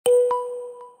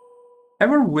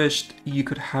Ever wished you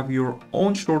could have your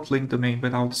own shortlink domain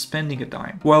without spending a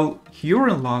dime? Well, you're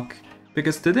in luck,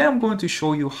 because today I'm going to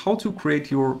show you how to create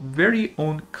your very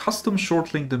own custom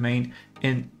shortlink domain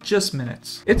in just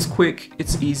minutes. It's quick,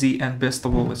 it's easy, and best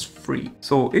of all, it's free.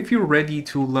 So if you're ready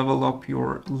to level up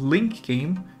your link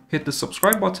game, hit the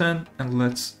subscribe button and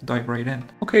let's dive right in.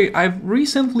 Okay, I've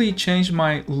recently changed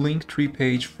my Linktree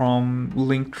page from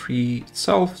Linktree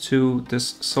itself to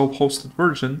this self-hosted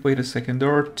version. Wait a second,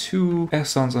 there are two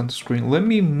icons on the screen. Let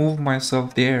me move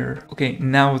myself there. Okay,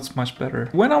 now it's much better.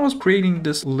 When I was creating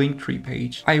this Linktree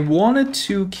page, I wanted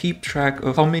to keep track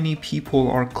of how many people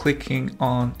are clicking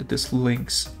on this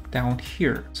links down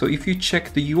here. So if you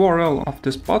check the URL of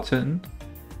this button,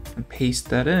 and paste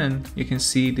that in, you can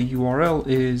see the URL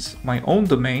is my own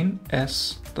domain,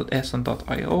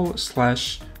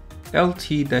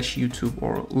 s.sn.io/lt-youtube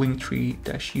or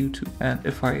linktree-youtube. And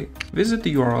if I visit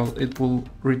the URL, it will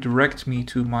redirect me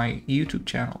to my YouTube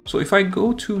channel. So if I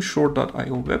go to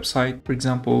short.io website, for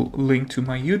example, link to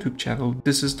my YouTube channel,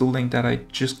 this is the link that I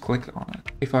just clicked on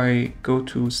it. If I go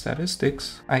to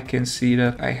statistics, I can see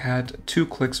that I had 2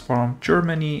 clicks from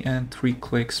Germany and 3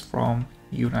 clicks from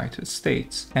United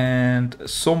States, and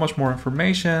so much more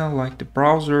information like the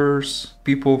browsers,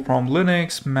 people from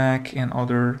Linux, Mac, and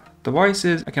other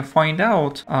devices. I can find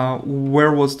out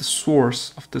where was the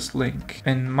source of this link.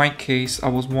 In my case, I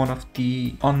was one of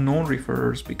the unknown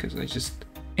referrers because I just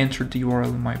entered the URL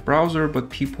in my browser, but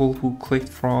people who clicked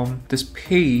from this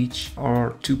page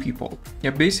are 2 people.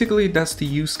 Yeah, basically that's the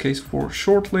use case for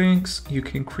short links. You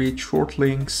can create short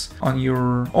links on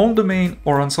your own domain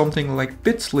or on something like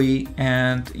Bitly,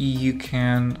 and you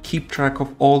can keep track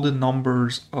of all the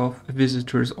numbers of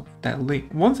visitors of that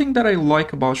link. One thing that I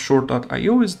like about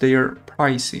short.io is their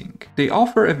pricing. They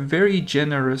offer a very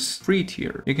generous free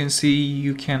tier. You can see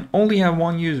you can only have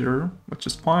 1 user, which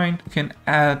is fine. You can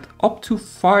add up to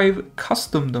 5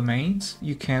 custom domains.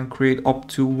 You can create up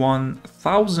to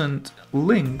 1,000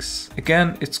 links.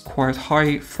 Again, it's quite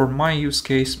high for my use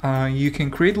case. You can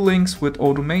create links with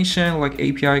automation like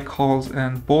API calls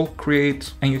and bulk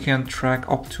create, and you can track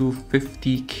up to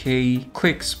 50k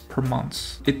clicks per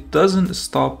month. It doesn't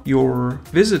stop your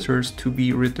visitors to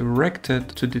be redirected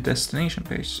to the destination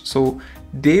page. So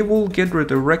they will get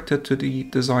redirected to the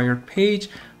desired page,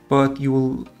 but you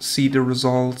will see the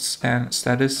results and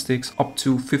statistics up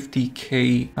to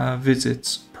 50k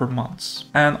visits per month.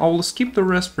 And I will skip the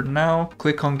rest for now.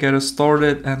 Click on get us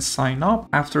started and sign up.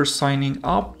 After signing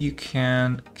up, you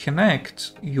can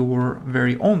connect your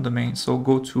very own domain. So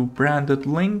go to branded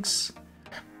links,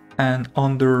 and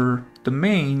under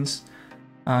domains,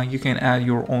 you can add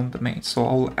your own domain. So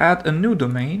I'll add a new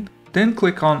domain. Then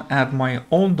click on add my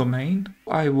own domain.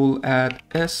 I will add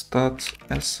s.sn.dev,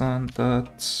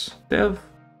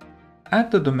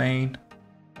 add the domain.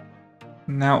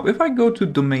 Now, if I go to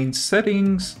domain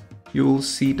settings, you will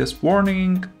see this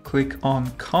warning. Click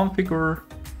on configure,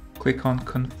 click on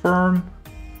confirm.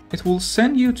 It will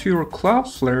send you to your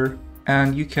Cloudflare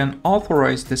and you can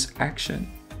authorize this action.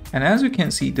 And as you can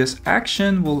see, this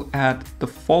action will add the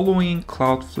following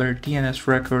Cloudflare DNS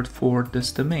record for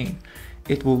this domain.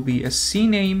 It will be a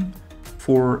CNAME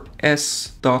for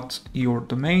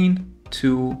s.yourdomain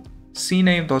to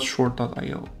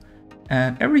cname.short.io.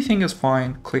 And everything is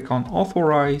fine. Click on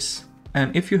authorize.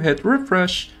 And if you hit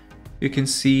refresh, you can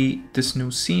see this new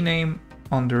CNAME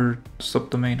under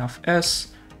subdomain of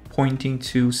s pointing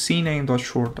to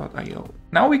cname.short.io.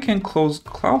 Now we can close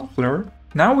Cloudflare.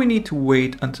 Now we need to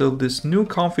wait until this new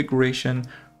configuration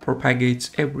propagates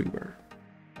everywhere.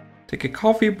 Take a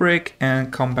coffee break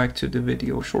and come back to the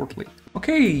video shortly.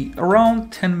 Okay,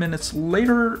 around 10 minutes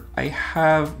later, I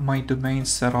have my domain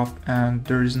set up and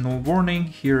there is no warning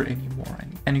here anymore.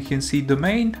 And you can see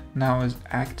domain now is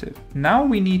active. Now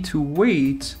we need to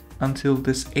wait until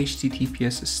this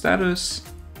HTTPS status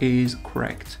is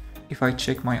correct. If I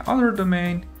check my other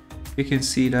domain, you can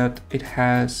see that it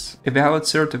has a valid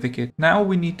certificate. Now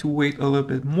we need to wait a little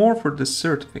bit more for this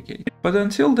certificate. But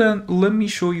until then, let me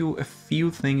show you a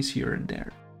few things here and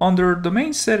there. Under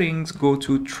domain settings, go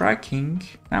to tracking.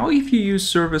 Now, if you use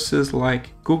services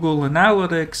like Google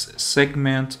Analytics,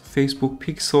 Segment, Facebook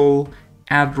Pixel,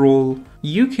 AdRoll,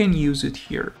 you can use it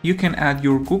here. You can add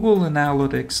your Google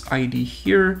Analytics ID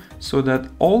here so that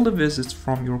all the visits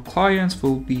from your clients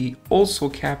will be also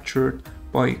captured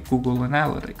by Google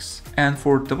Analytics. And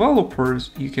for developers,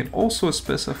 you can also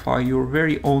specify your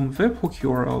very own webhook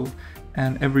URL,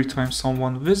 and every time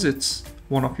someone visits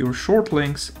one of your short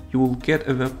links, you will get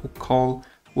a webhook call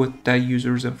with that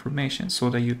user's information so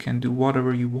that you can do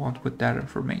whatever you want with that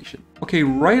information. Okay,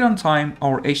 right on time,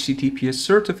 our HTTPS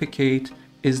certificate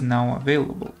is now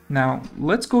available. Now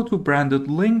let's go to branded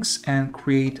links and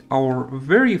create our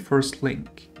very first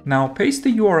link. Now paste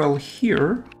the URL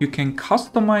here. You can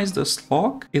customize the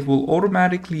slug. It will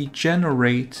automatically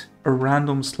generate a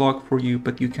random slug for you,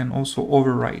 but you can also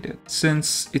override it.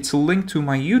 Since it's a link to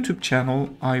my YouTube channel,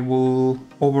 I will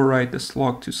override the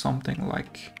slug to something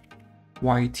like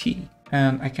YT.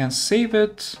 And I can save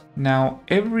it. Now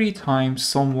every time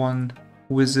someone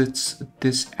visits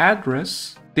this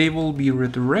address, they will be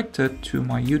redirected to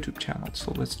my YouTube channel.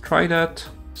 So let's try that.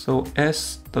 So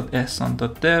s.son.dev/YT.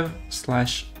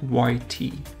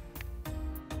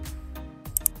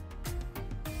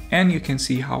 And you can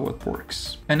see how it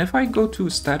works. And if I go to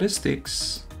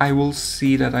statistics, I will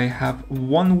see that I have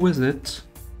one visit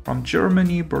from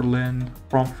Germany, Berlin,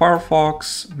 from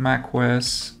Firefox,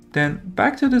 macOS. Then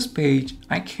back to this page,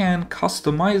 I can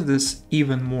customize this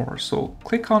even more. So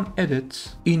click on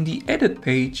edit. In the edit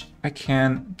page, I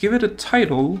can give it a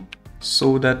title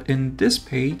so that in this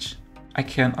page, I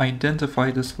can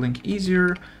identify this link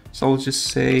easier. So I'll just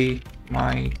say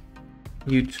my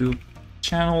YouTube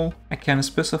channel. I can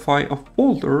specify a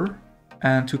folder,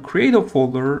 and to create a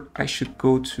folder, I should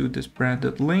go to this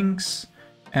branded links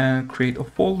and create a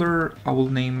folder. I will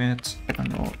name it, I don't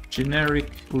know,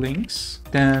 generic links.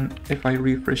 Then if I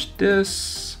refresh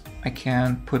this, I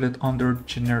can put it under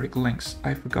generic links.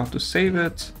 I forgot to save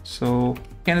it. So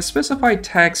I can specify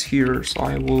tags here. So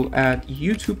I will add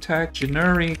YouTube tag,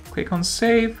 generic, click on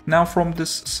save. Now from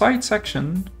this site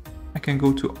section, I can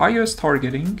go to iOS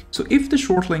targeting. So if the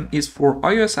short link is for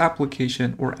iOS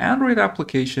application or Android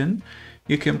application,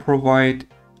 you can provide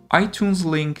iTunes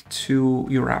link to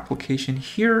your application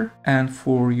here, and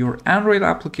for your Android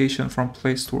application from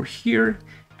Play Store here.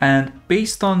 And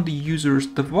based on the user's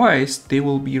device, they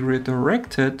will be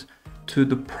redirected to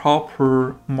the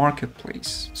proper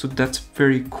marketplace. So that's a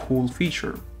very cool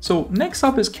feature. So next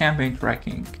up is campaign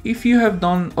tracking. If you have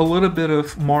done a little bit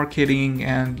of marketing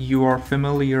and you are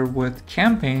familiar with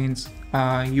campaigns,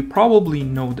 you probably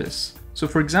know this. So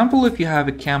for example, if you have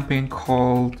a campaign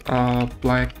called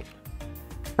Black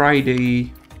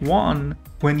Friday 1,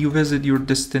 when you visit your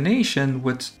destination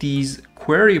with these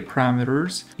query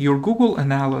parameters, your Google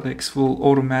Analytics will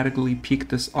automatically pick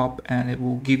this up and it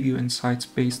will give you insights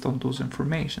based on those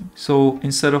information. So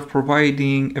instead of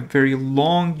providing a very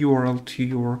long URL to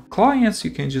your clients,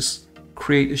 you can just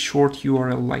create a short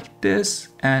URL like this,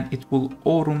 and it will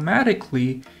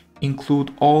automatically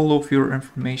include all of your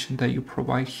information that you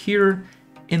provide here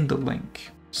in the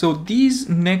link. So these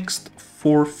next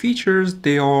 4 features,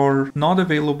 they are not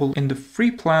available in the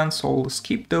free plan, so I'll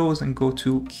skip those and go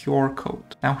to QR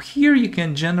code. Now here you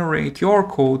can generate QR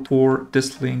code for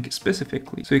this link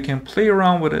specifically. So you can play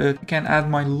around with it. I can add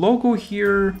my logo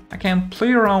here. I can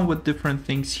play around with different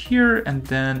things here and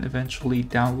then eventually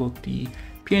download the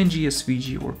PNG,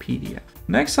 SVG, or PDF.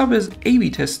 Next up is A/B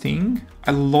testing.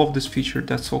 I love this feature,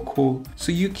 that's so cool.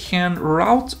 So you can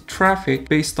route traffic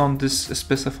based on this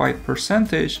specified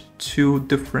percentage to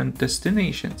different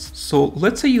destinations. So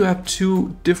let's say you have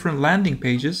 2 different landing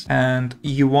pages and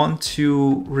you want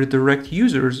to redirect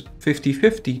users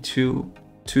 50-50 to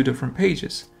 2 different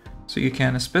pages. So you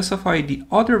can specify the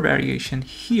other variation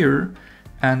here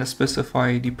and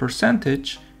specify the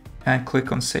percentage and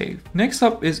click on save. Next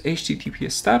up is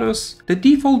HTTPS status. The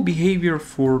default behavior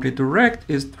for redirect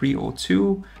is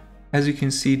 302. As you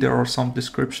can see, there are some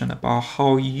description about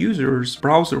how users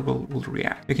browser will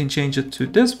react. You can change it to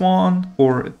this one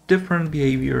or a different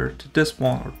behavior to this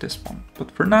one or this one. But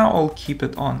for now, I'll keep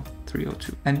it on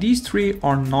 302. And these 3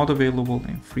 are not available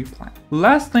in free plan.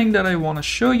 Last thing that I want to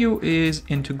show you is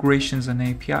integrations and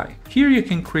API. Here you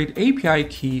can create API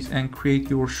keys and create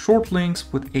your short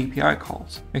links with API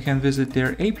calls. You can visit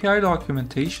their API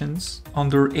documentations.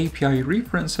 Under API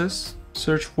references,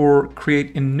 search for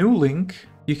create a new link.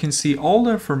 You can see all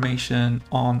the information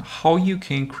on how you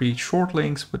can create short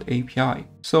links with API.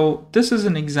 So this is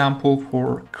an example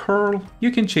for curl.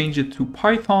 You can change it to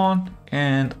Python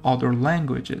and other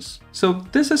languages. So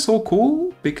this is so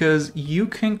cool because you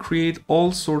can create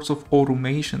all sorts of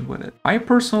automation with it. I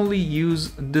personally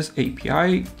use this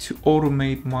API to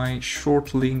automate my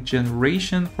short link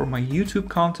generation for my YouTube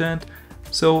content.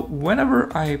 So whenever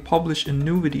I publish a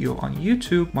new video on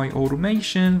YouTube, my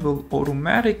automation will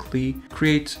automatically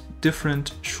create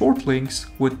different short links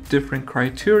with different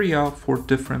criteria for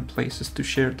different places to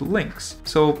share the links.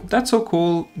 So that's so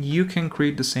cool. You can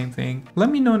create the same thing. Let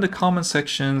me know in the comment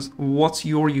sections what's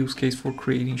your use case for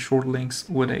creating short links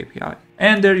with API.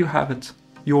 And there you have it.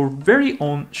 your very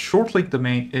own Shortlink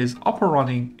domain is up and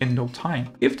running in no time.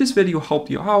 If this video helped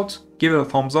you out, give it a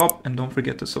thumbs up and don't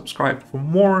forget to subscribe for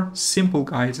more simple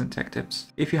guides and tech tips.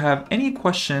 If you have any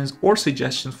questions or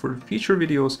suggestions for future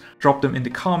videos, drop them in the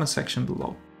comment section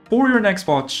below. For your next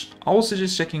watch, I will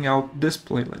suggest checking out this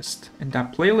playlist. In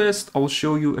that playlist, I will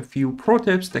show you a few pro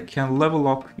tips that can level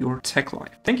up your tech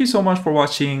life. Thank you so much for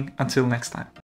watching. Until next time.